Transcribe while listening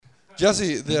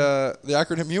Jesse, the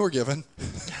acronym you were given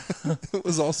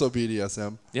was also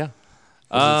BDSM. Yeah.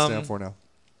 What does it stand for now?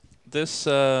 This,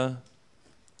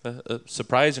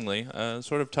 surprisingly,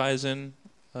 sort of ties in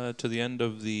to the end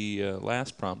of the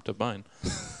last prompt of mine.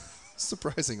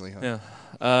 Surprisingly, huh?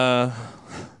 Yeah.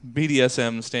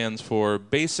 BDSM stands for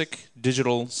Basic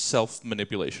Digital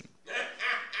Self-Manipulation.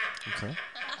 Okay.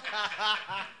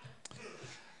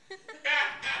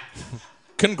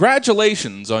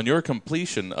 Congratulations on your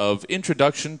completion of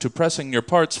Introduction to Pressing Your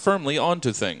Parts Firmly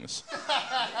Onto Things.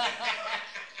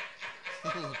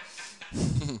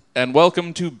 And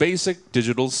welcome to Basic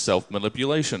Digital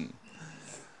Self-Manipulation.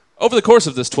 Over the course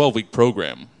of this 12-week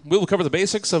program, we will cover the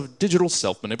basics of digital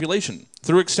self-manipulation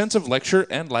through extensive lecture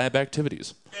and lab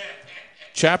activities.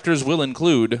 Chapters will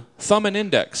include Thumb and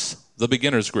Index, the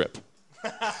beginner's grip.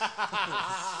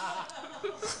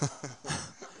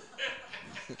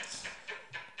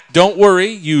 Don't worry,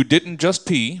 you didn't just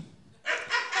pee.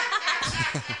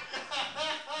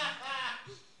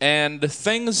 And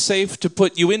things safe to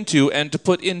put you into and to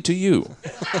put into you.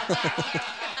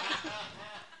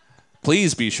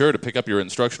 Please be sure to pick up your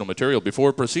instructional material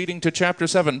before proceeding to Chapter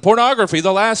 7, Pornography,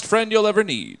 the last friend you'll ever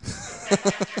need.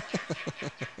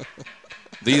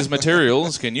 These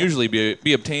materials can usually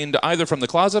be obtained either from the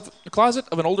closet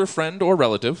of an older friend or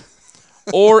relative,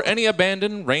 or any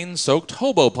abandoned, rain-soaked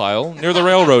hobo pile near the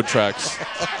railroad tracks.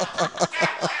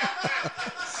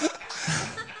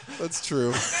 That's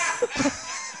true.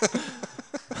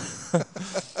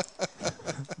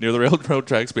 Near the railroad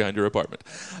tracks behind your apartment.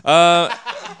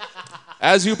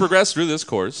 As you progress through this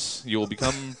course, you will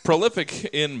become prolific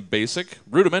in basic,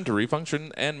 rudimentary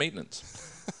function and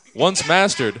maintenance. Once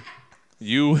mastered,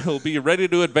 you will be ready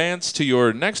to advance to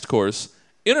your next course,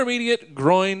 Intermediate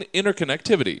Groin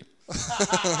Interconnectivity.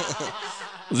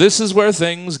 This is where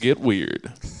things get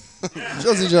weird.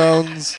 Josie Jones.